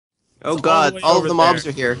Oh It's god, way all of over the mobs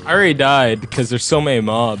there. are here. I already died because there's so many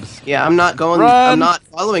mobs. Yeah, I'm not going. Run! I'm not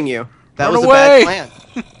following you. That Run was away! a bad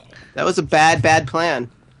plan. That was a bad plan.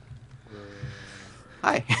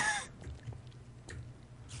 Hi.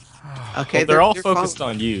 Okay, Well, they're all they're focused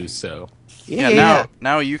on you, so. Yeah,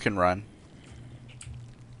 now you can run.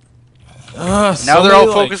 Now Now they're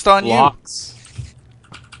all focused on you.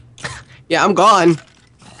 Yeah, I'm gone.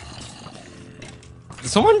 Did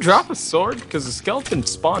someone drop a sword? Because the skeleton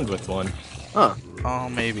spawned with one. Huh. Oh,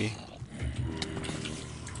 maybe.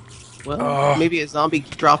 Well, maybe a zombie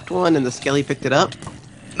dropped one and the skelly picked it up.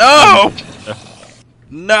 No!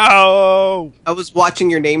 No! I was watching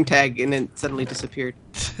your name tag and it suddenly disappeared.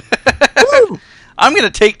 I'm gonna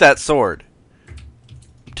take that sword.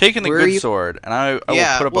 I'm taking the Where are good you? sword, and I will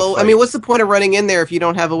Yeah, put up a well, fight. I mean, what's the point of running in there if you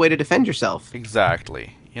don't have a way to defend yourself?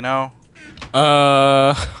 Exactly. You know?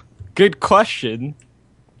 Good question.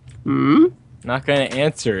 Hmm? Not gonna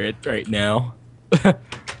answer it right now.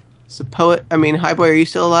 So, HiBoy, are you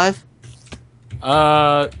still alive?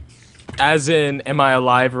 As in, am I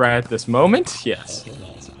alive right at this moment? Yes.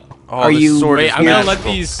 Oh, Are this you- sword Wait, is I'm gonna let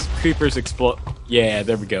magical. these creepers explode. Yeah,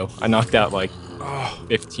 there we go. I knocked out like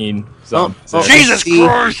 15 Oh, zombies. oh, there. Jesus See?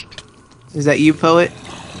 Christ! Is that you, Poet?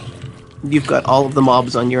 You've got all of the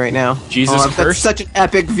mobs on you right now. Jesus That's first. such an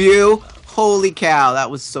epic view. Holy cow, that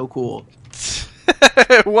was so cool.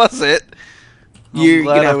 Was it? You're I'm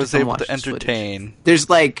glad gonna I have was to come able watch to this footage. entertain. There's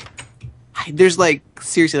like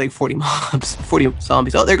seriously like 40 mobs, 40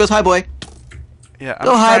 zombies. Oh, there goes HiBoy. Yeah, I'm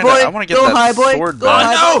Go trying HiBoy. to, I want to get Go that HiBoy. sword Go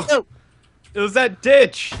back. HiBoy. Go. It was that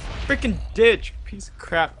ditch. Freaking ditch. Piece of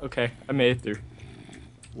crap. Okay, I made it through.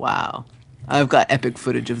 Wow, I've got epic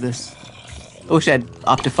footage of this. I wish I had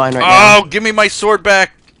Optifine right now. Oh, give me my sword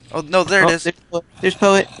back! Oh no, there it is. There's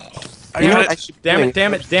Poet. I You know got what I it. should be Damn doing? it!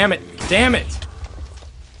 Damn it! Damn it! Damn it!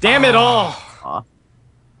 Damn it all! Aw.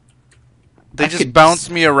 They I just could bounce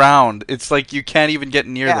me around. It's like you can't even get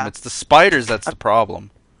near them. Yeah. It's the spiders that's the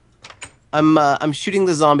problem. I'm shooting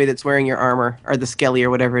the zombie that's wearing your armor, or the skelly, or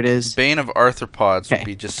whatever it is. Bane of arthropods would Okay.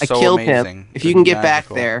 be just I so killed amazing. him. If you and can get back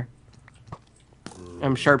magical. there,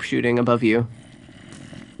 I'm sharpshooting above you,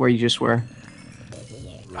 where you just were.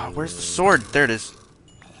 Oh, where's the sword? There it is.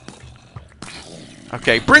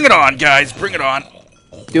 Okay, bring it on, guys. Bring it on.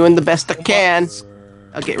 Doing the best I can.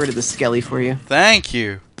 I'll get rid of the skelly for you. Thank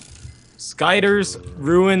you. Skyders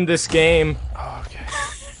ruined this game. Okay.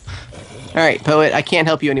 All right, Poet. I can't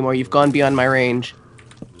help you anymore. You've gone beyond my range.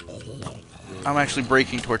 I'm actually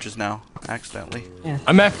breaking torches now, accidentally.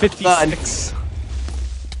 I'm at 56.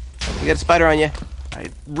 You got a spider on you. I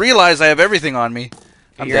realize I have everything on me.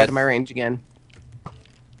 I'm You're out dead. of my range again.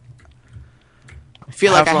 I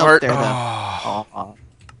feel like I Half a helped heart. there, though. Oh.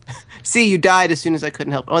 See, you died as soon as I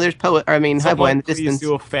couldn't help. Oh, there's Poet. Or, I mean, HiBoy in Someone the please distance.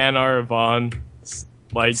 do a fan art of on,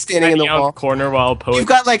 like Standing in the out wall. corner while Poet You've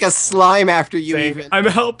got like a slime after you saying, even. "I'm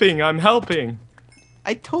helping. I'm helping."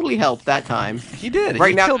 I totally helped that time. He did. Right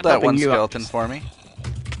he now, killed I'm that one helping you out. skeleton for me.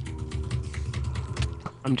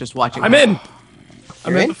 I'm just watching. I'm in.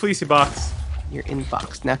 I'm You're in in? the fleecy box. You're in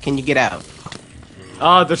box. Now can you get out?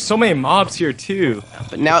 Ah, there's so many mobs here too.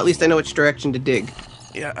 But now at least I know which direction to dig.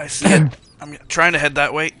 Yeah, I see it. I'm trying to head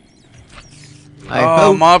that way. I Oh,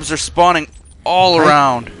 hope mobs are spawning all Right.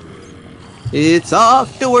 around. it's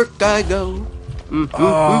off to work I go.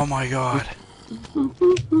 Oh my god.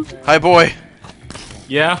 Hi, boy.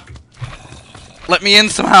 Yeah, Let me in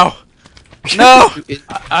somehow. No!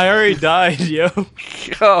 I already died, yo.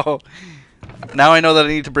 Go. Now I know that I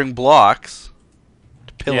need to bring blocks.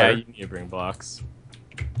 To pillar. Yeah, you need to bring blocks.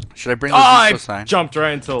 Should I bring Oh, the I Ziso sign? jumped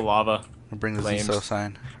right into the lava. I'll bring the Flames. Ziso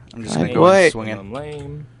sign. I'm just Hi, gonna go boy. and swing in. I'm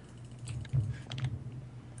lame.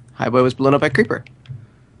 HiBoy was blown up by creeper.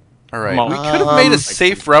 Alright. Mom. We could have made a Um,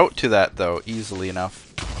 safe route to that, though, easily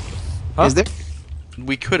enough. Huh? Is there?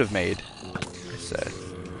 We could have made. I said.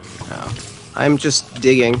 Oh. I'm just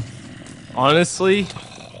digging. Honestly,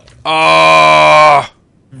 Oh!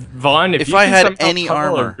 Vaughn, if If you I can had somehow any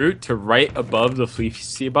tunnel armor. a route to right above the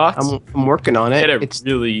fleecy box, I'm working on it. get it It's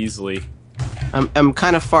really easily. I'm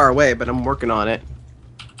kind of far away, but I'm working on it.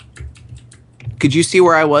 Could you see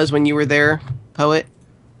where I was when you were there, Poet?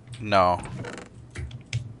 No.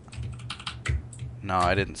 No,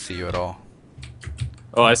 I didn't see you at all.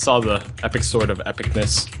 Oh, I saw the epic sword of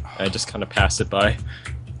epicness. I just kind of passed it by.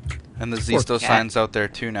 And the Poor Zisto cat. sign's out there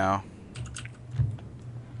too now.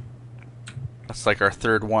 That's like our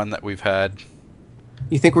third one that we've had.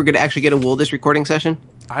 You think we're gonna actually get a Woldis recording session?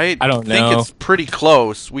 I don't think know. it's pretty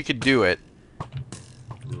close. We could do it.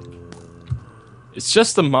 It's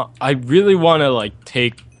just the I really want to like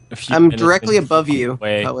take a few. I'm minutes directly and above you,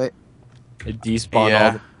 away Poet. and despawn Yeah.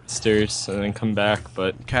 all the monsters and then come back,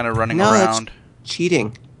 but Kind of running No, around. that's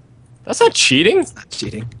cheating. that's not cheating. Not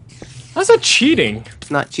cheating. That's not cheating.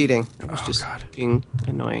 It's not cheating. It was just God. being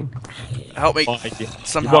annoying. Help me. Why? You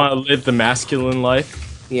Somehow. want to live the masculine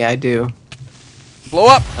life? Yeah, I do. Blow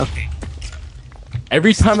up. Okay.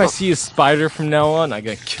 Every time I see a spider from now on, I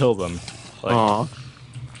gotta kill them. Like, Aw.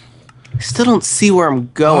 I still don't see where I'm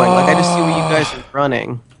going. Like, I just see where you guys are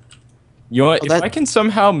running. you know what? Oh, If that- I can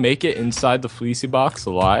somehow make it inside the fleecy box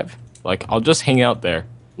alive, like I'll just hang out there.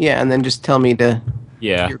 Yeah, and then just tell me to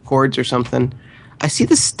Yeah. your chords or something. I see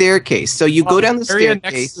the staircase. So you go down the area next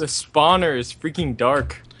staircase. to the spawner is freaking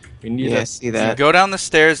dark. We need Yeah, I a see You that. go down the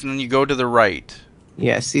stairs and then you go to the right.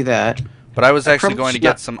 Yeah, I see that. But I was I actually probably going to should get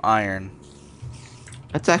not- some iron.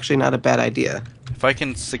 That's actually not a bad idea. If I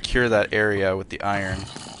can secure that area with the iron.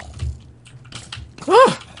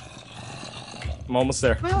 Ah! I'm almost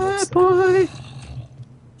there. Hi, boy.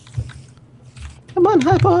 Come on,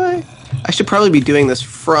 hi, boy. I should probably be doing this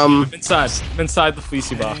from. I'm inside the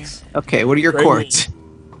fleecy box. Okay, what are your Great chords?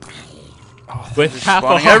 With half a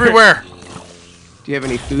Spawning heart. everywhere. Do you have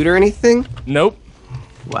any food or anything? Nope.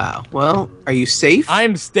 Wow. Well, are you safe?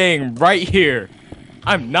 I'm staying right here.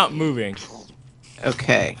 I'm not moving.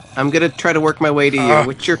 Okay. I'm gonna try to work my way to you.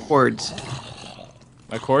 What's your chords?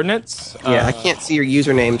 My coordinates? Yeah, I can't see your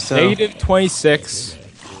username, so. Negative 26,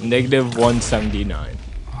 negative 179.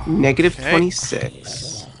 Negative Okay.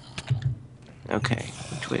 26. Okay.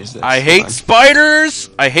 Which way is this? I Hold hate on. spiders.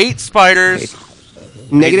 I hate spiders.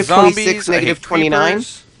 Negative I hate 26, zombies, I negative hate 29.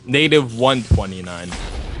 creepers. Negative 129.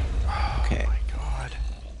 Okay. God.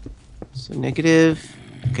 So negative.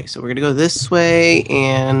 Okay, so we're gonna go this way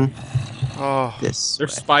and Oh. this way.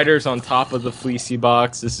 There's spiders on top of the fleecy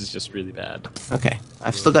box. This is just really bad. Okay,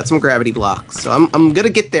 I've still got some gravity blocks, so I'm gonna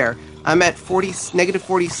get there. I'm at 40, negative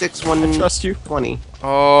 46, Trust you. 120.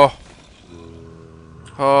 Oh.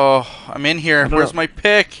 Oh. I'm in here. don't Where's know. my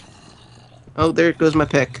pick? Oh, there goes my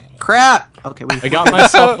pick. Crap. Okay, I got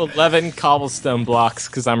myself 11 cobblestone blocks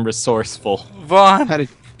because I'm resourceful. Vaughn, How did?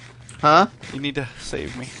 Huh? you need to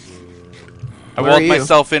save me. I Where are walled you?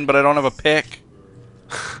 myself in, but I don't have a pick.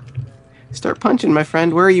 Start punching, my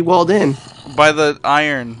friend. Where are you walled in? By the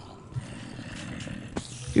iron.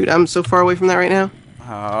 Dude, I'm so far away from that right now.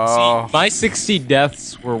 Oh. My 60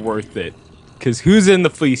 deaths were worth it. Because who's in the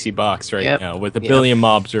fleecy box right Yep. now with a Yep. billion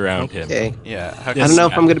mobs around him? Okay. Yeah. How I Yes. don't know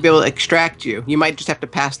if yeah. I'm gonna be able to extract you. You might just have to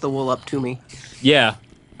pass the wool up to me. Yeah,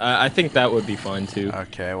 I think that would be fine too.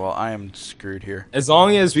 Okay, well, I am screwed here. As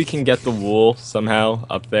long as we can get the wool somehow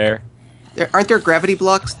up there. Aren't there gravity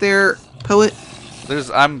blocks there, poet?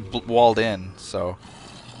 I'm walled in, so.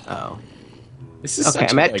 Oh. This is Okay,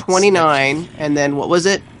 such I'm a, at like, 29, and then what was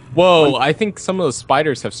it? Whoa, I think some of those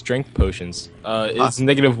spiders have strength potions. It's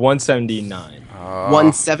negative 179.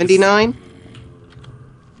 179?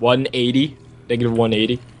 180. Negative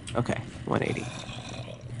 180. Okay, 180.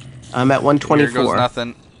 I'm at Here 124. goes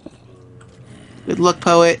nothing. Good luck,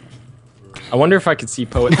 poet. I wonder if I could see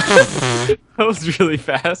Poet. That was really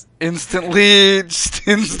fast. Instantly, just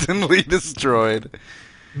instantly destroyed.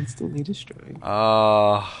 Instantly destroyed.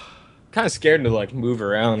 Kind of scared to like move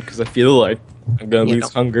around because I feel like I'm gonna Yeah, lose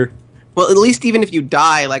don't- hunger. Well, at least even if you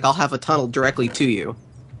die, like, I'll have a tunnel directly to you.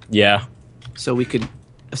 Yeah. So we could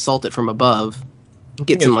assault it from above.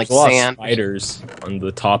 Get Yeah, some, like, there's a lot of sand. spiders on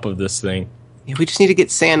the top of this thing. Yeah, we just need to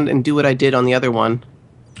get sand and do what I did on the other one.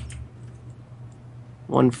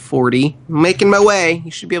 140. Making my way.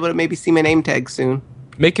 You should be able to maybe see my name tag soon.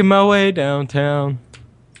 Making my way downtown,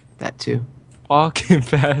 That too. walking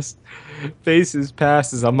fast, faces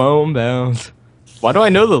past as I'm homebound. Why do I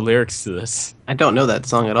know the lyrics to this? I don't know that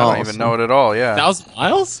song at I all. don't even so- know it at all, yeah. 1,000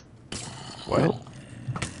 Miles? What?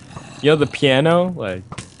 You know the piano, like.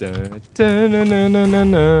 Dun, dun, dun, dun, dun,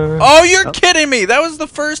 dun, dun. Oh, you're kidding me! That was the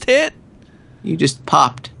first hit? You just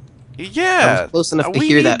popped. Yeah. I was close enough to we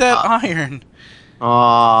hear need that pop. iron.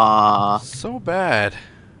 Aww. So bad.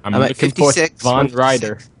 I'm I'm at looking for 56, Von 156.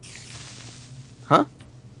 Ryder. Huh?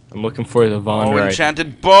 I'm looking for the Von Oh, Ryder.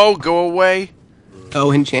 enchanted bow, go away.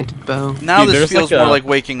 Oh, enchanted bow. Now Dude, this there's feels like more a- like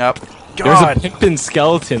waking up. There's a God. pimpin'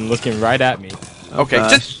 skeleton looking right at me. Okay,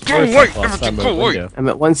 gosh. just go Where's away. that last Everything time go I away. went? I'm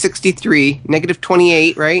at 163. Negative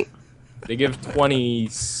 28, right? They give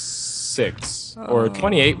 26 or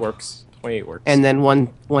 28 works. 28 works. And then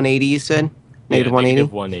 180, you said? Negative 180?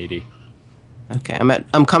 Negative 180. Okay,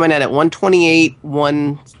 I'm coming at 128,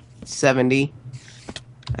 170.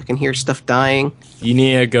 I can hear stuff dying. You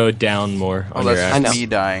need to go down more Oh, on your that's I axe. know. just me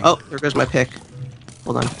dying. Oh, there goes my pick.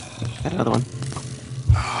 Hold on. Got another one.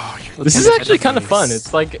 This is actually kind of fun.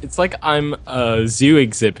 It's like I'm a zoo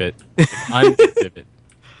exhibit. I'm the exhibit.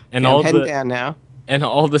 And Yeah, all I'm heading the down now. And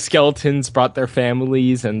all the skeletons brought their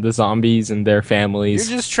families, and the zombies and their families.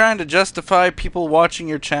 You're just trying to justify people watching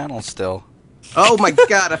your channel still. Oh my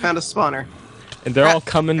god, I found a spawner. And they're all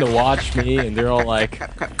coming to watch me, and they're all like,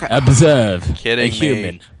 Crap. observe, Kidding a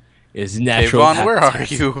human me. is Hey, natural. Vaughn, where are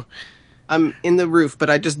habitat." you? I'm in the roof, but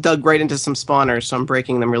I just dug right into some spawners, so I'm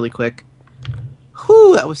breaking them really quick.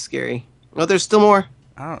 Whew, that was scary. Oh, there's still more.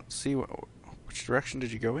 I don't see which direction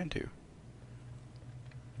did you go into?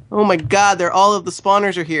 Oh my god, they're all of the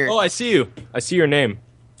spawners are here. Oh, I see you. I see your name.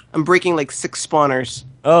 I'm breaking like 6 spawners.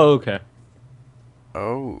 Oh, okay.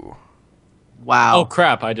 Oh. Wow. Oh,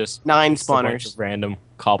 crap. I just... 9 Just a bunch spawners. of random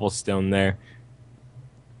cobblestone there.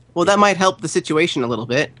 Well, that might help the situation a little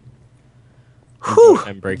bit. Whew.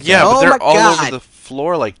 And break Yeah, that. but Oh they're my all God. over the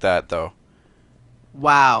floor like that, though.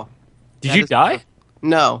 Wow. Did That you is- die?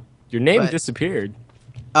 No. Your name But- disappeared.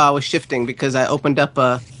 I was shifting because I opened up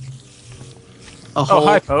a hole.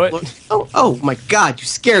 hi, Poet. Oh my god, you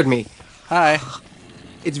scared me. Hi.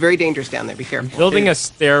 It's very dangerous down there. Be careful. Building a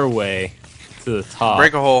stairway to the top.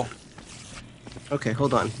 Break a hole. Okay,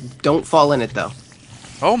 hold on. Don't fall in it though.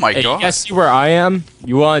 Oh my Hey, you god. guys see where I am?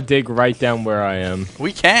 You want to dig right down where I am.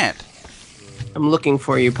 We can't. I'm looking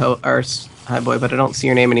for you, HiBoy, but I don't see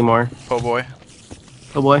your name anymore. Po boy.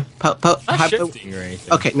 Oh boy, Not HiBoy. shifting or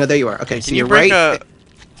anything. Okay, no, there you are. Okay, so Can you you're break right.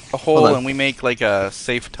 a hole Hold on. and we make like a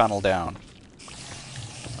safe tunnel down?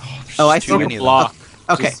 There's Oh, I too see. many of them. Block.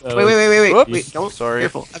 Okay, Just, wait. Whoops. Wait, don't. Sorry.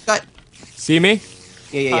 Careful. I've got. See me?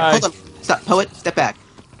 Yeah. Hi. Hold on. Stop, Poet. Step back.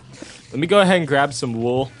 Let me go ahead and grab some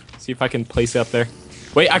wool. See if I can place it up there.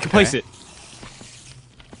 Wait, I can place it.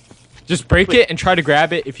 Just break it and try to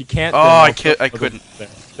grab it. If you can't, Oh, then I I'll can't- put I it couldn't. There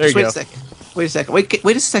Just you wait go. a second. Wait a second.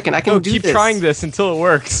 Wait a second. I can No, do keep this. trying this until it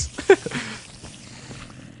works.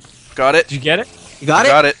 Got it. Did you get it? You got it.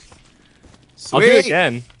 Got it. Sweet. I'll do it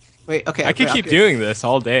again. Wait. Okay. I can I'll keep do- doing this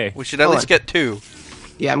all day. We should at Hold least on. get 2.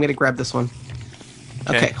 Yeah, I'm gonna grab this one.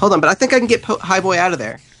 Okay. Okay. Hold on, but I think I can get HiBoy out of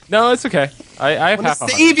there. No, it's okay. I I'm have gonna half a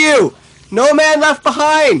heart. save you. No man left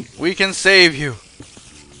behind. We can save you.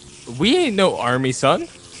 We ain't no army, son.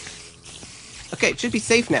 Okay, it should be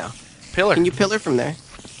safe now. Pillar. Can you pillar from there?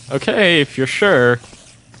 Okay, if you're sure.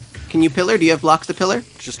 Can you pillar? Do you have blocks to pillar?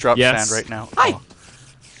 Just drop Yes. sand right now. Hi.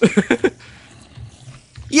 Oh.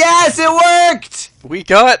 Yes, it worked. We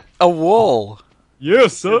got a wool.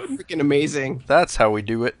 Yes, son. Freaking amazing. That's how we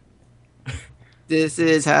do it. This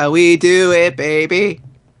is how we do it, baby.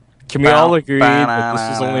 Can we all agree that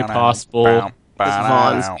this is only possible This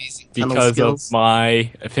Vaughn's amazing tunnel because skills. of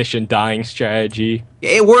my efficient dying strategy?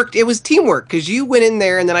 It worked. It was teamwork because you went in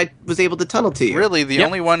there and then I was able to tunnel to you. Really, the Yep.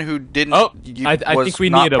 only one who didn't. Oh, you- I was think we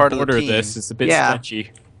not need to part of the border team. this. It's a bit Yeah.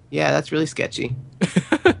 sketchy. Yeah, that's really sketchy.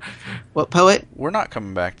 What, Poet? We're not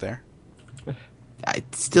coming back there.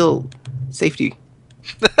 It's still safety.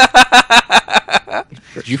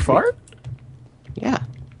 Did you fart? Yeah,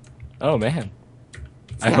 Oh man.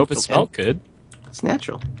 It's I hope it natural, smelled good. it's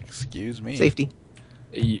natural. Excuse me. Safety.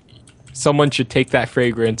 Someone should take that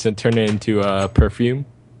fragrance and turn it into a perfume.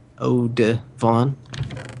 Oh, de Vaughn.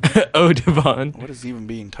 Oh, Devon. What is even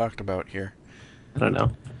being talked about here? I don't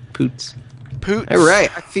know. Poots. Poots. All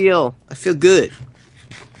right, I feel good.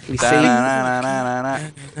 We saved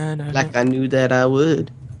Da-na-na-na-na-na. like I knew that I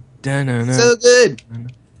would. Da-na-na. So good.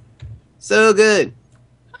 So good.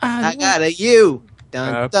 I got a you.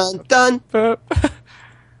 Dun dun dun.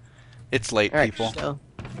 It's late, All right, people. so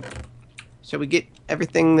shall we get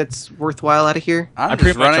everything that's worthwhile out of here? I'm I just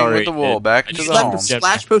pretty much running with already the wool did. back I to just the Like home. the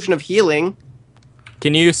splash potion of healing.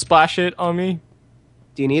 Can you splash it on me?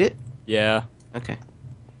 Do you need it? Yeah. Okay.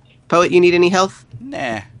 Poet, you need any health?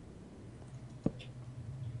 Nah.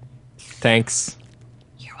 Thanks.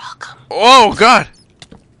 You're welcome. Oh God!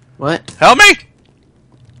 What? Help me!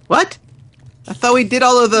 What? I thought we did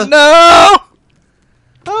all of the No!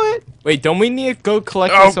 Poet. Wait, don't we need to go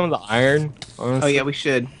collect Oh. some of the iron? Oh Honestly? yeah, we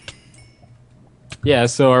should. Yeah,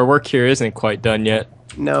 so our work here isn't quite done yet.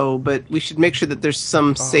 No, but we should make sure that there's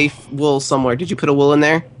some Oh. safe wool somewhere. Did you put a wool in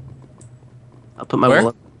there? I'll put my Where? wool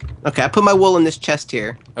in. Okay, I put my wool in this chest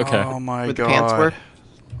here. Okay. Oh my Where the God. pants were.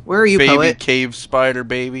 Where are you, Baby Poet? cave spider,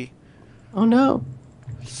 baby. Oh no.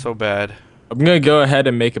 So bad. I'm gonna go ahead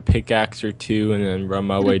and make a pickaxe or two and then run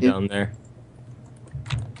my way Okay. down there.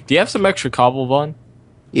 Do you have some extra cobble, Vaughn?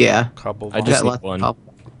 Yeah. Couple. I of just got need lots of one.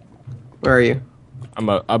 cobble. Where are you? I'm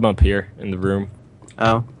up here in the room.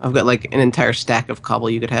 Oh, I've got like an entire stack of cobble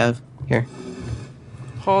you could have. Here.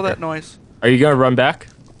 Oh, that noise. Are you gonna run back?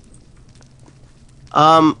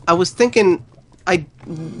 I was thinking,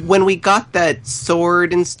 when we got that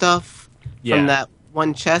sword and stuff Yeah. from that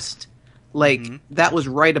one chest, like Mhm. that was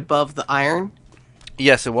right above the iron.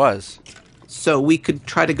 Yes, it was. So we could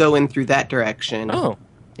try to go in through that direction. Oh.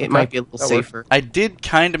 It okay. might be a little That safer. I did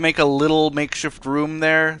kind of make a little makeshift room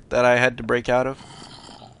there that I had to break out of.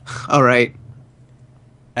 All right.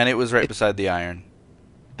 And it was right beside the iron.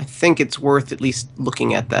 I think it's worth at least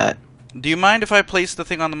looking at that. Do you mind if I place the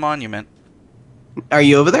thing on the monument? Are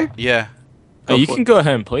you over there? Yeah. Oh, you for can it. go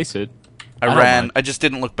ahead and place it. I don't ran. mind. I just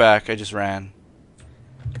didn't look back. I just ran.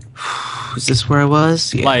 Was this where I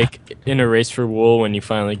was? Yeah. Like in a race for wool when you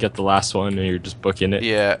finally get the last one and you're just booking it.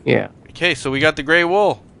 Yeah. Yeah. Okay, so we got the gray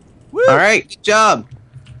wool. Woo! All right. Good job.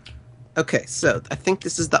 Okay, so I think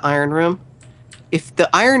this is the iron room. If the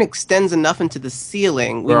iron extends enough into the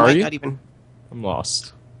ceiling, we Where are might you? not even. I'm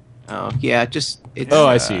lost. Oh yeah, just it's. Oh,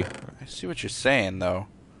 I see. I see what you're saying, though.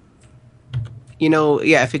 You know,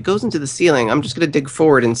 yeah. If it goes into the ceiling, I'm just gonna dig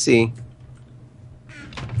forward and see.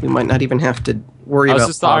 We might not even have to worry Oh, about. is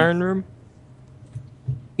this the iron room?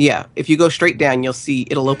 Yeah. If you go straight down, you'll see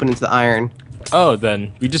it'll open into the iron. Oh,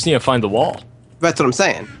 then we just need to find the wall. That's what I'm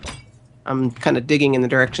saying. I'm kind of digging in the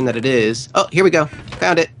direction that it is. Oh, here we go.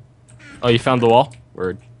 Found it. Oh, you found the wall?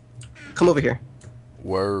 Word. Come over here.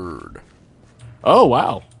 Word. Oh,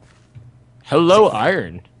 wow. Hello,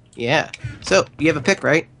 iron. Yeah. So you have a pick,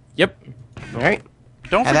 right? Yep. All right.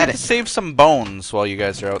 Don't Have forget at to it. save some bones while you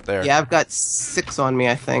guys are out there. Yeah, I've got 6 on me,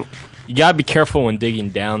 I think. You gotta be careful when digging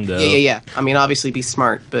down, though. Yeah. I mean, obviously be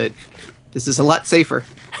smart, but this is a lot safer.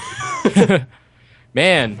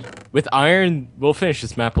 Man, with iron, we'll finish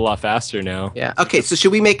this map a lot faster now. Yeah. Okay, so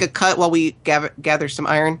should we make a cut while we gather some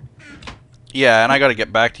iron? Yeah, and I got to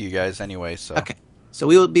get back to you guys anyway, so. Okay. So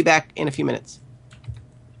we will be back in a few minutes.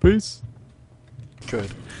 Peace.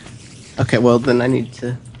 Good. Okay, well, then I need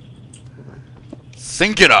to...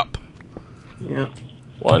 Sync it up. Yeah.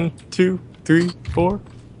 1, 2, 3, 4.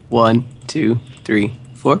 1, 2, 3,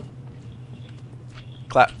 4.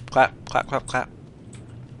 Clap, clap, clap, clap, clap.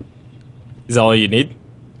 Is that all you need?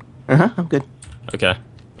 Uh-huh, I'm good. Okay.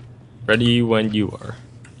 Ready when you are.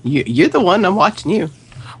 You're the one. I'm watching you.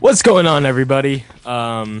 What's going on, everybody?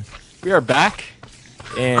 We are back,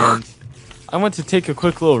 and I want to take a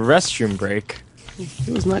quick little restroom break. It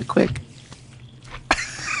was not quick.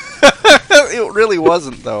 It really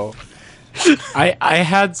wasn't, though. I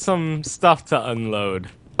had some stuff to unload.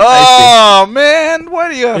 Oh, man. Why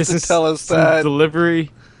do you have This to is tell us some that?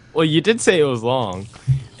 delivery. Well, you did say it was long,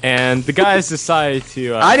 and the guys decided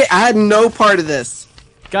to. I had no part of this.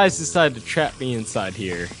 Guys decided to trap me inside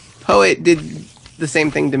here. Poet did the same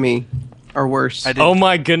thing to me, or worse. I did- Oh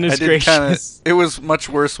my goodness I did gracious! It was much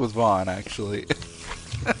worse with Vaughn, actually.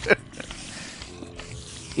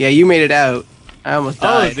 Yeah, you made it out. I almost Oh,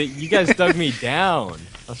 died. you guys dug me down.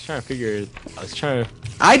 I was trying to figure. I was trying to.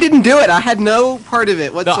 I didn't do it. I had no part of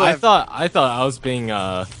it No, whatsoever. I thought I was being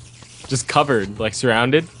just covered, like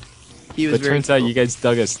surrounded. He was But very turns out cool. you guys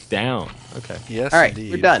dug us down. Okay. Yes, All right,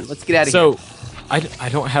 indeed. we're done. Let's get out of here. So, I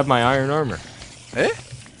don't have my iron armor. Eh?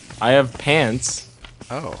 I have pants.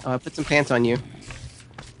 Oh, Put some pants on you.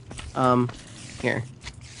 Here.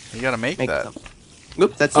 you gotta make Make that. some.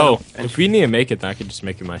 Oops, that's Oh, not- if we need to make it, then I could just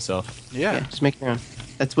make it myself. yeah, Yeah, just make your own.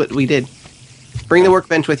 That's what we did. Bring the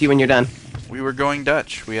workbench with you when you're done. we were going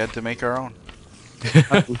Dutch. We had to make our own.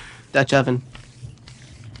 Dutch oven.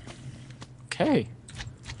 Okay.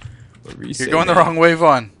 What were you You're saying going the now? wrong way,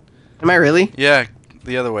 Vaughn. Am I really? Yeah,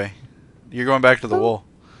 the other way. You're going back to the wool.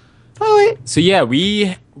 Poet. So yeah,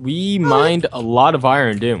 we mined a lot of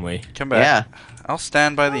iron, didn't we? Come back. Yeah. I'll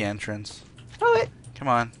stand by the entrance. Poet. Come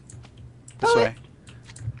on. This Oh, way.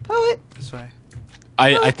 Poet. This way.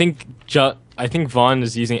 I think Vaughn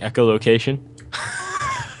is using echolocation.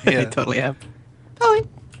 I Yeah. totally am. Poet.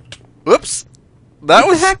 Whoops. That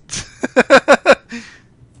What the was.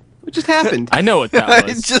 What just happened? I know what that I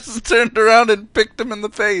was. just turned around and picked him in the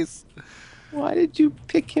face. Why did you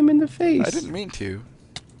pick him in the face? I didn't mean to.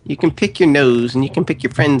 You can pick your nose and you can pick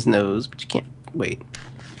your friend's nose, but you can't. Wait.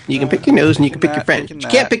 You can pick your nose and you can pick your Not friend. picking But you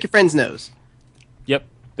can't that. pick your friend's nose. Yep,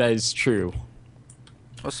 that is true.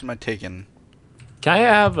 What's am I taking? Can I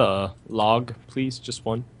have a log, please? Just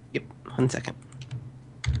one. Yep. 1 second.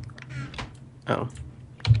 Oh,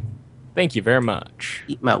 Thank you very much.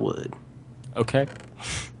 eat my wood. Okay.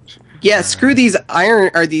 Yeah, screw these iron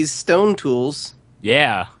or these stone tools.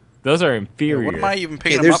 Yeah, those are inferior. What am I even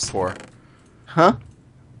picking Okay, them up there's- for? Huh?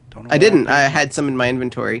 Don't know I what didn't. I'm I had some in my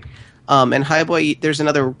inventory. And HiBoy, there's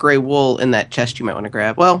another gray wool in that chest you might want to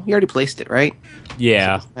grab. Well, you already placed it, right?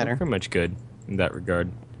 Yeah, Doesn't matter. pretty much good in that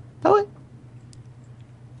regard. Poet.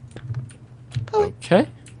 Poet. Okay.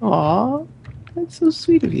 Aw, that's so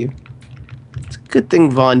sweet of you. It's a good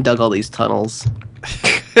thing Vaughn dug all these tunnels.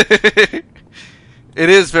 picking. It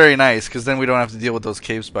is very nice because then we don't have to deal with those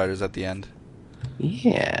cave spiders at the end.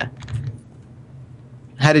 Yeah.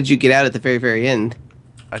 How did you get out at the very, very end?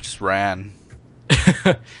 I just ran.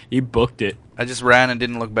 You booked it. I just ran and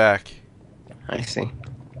didn't look back. I see.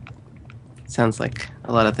 Sounds like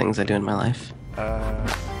a lot of things I do in my life.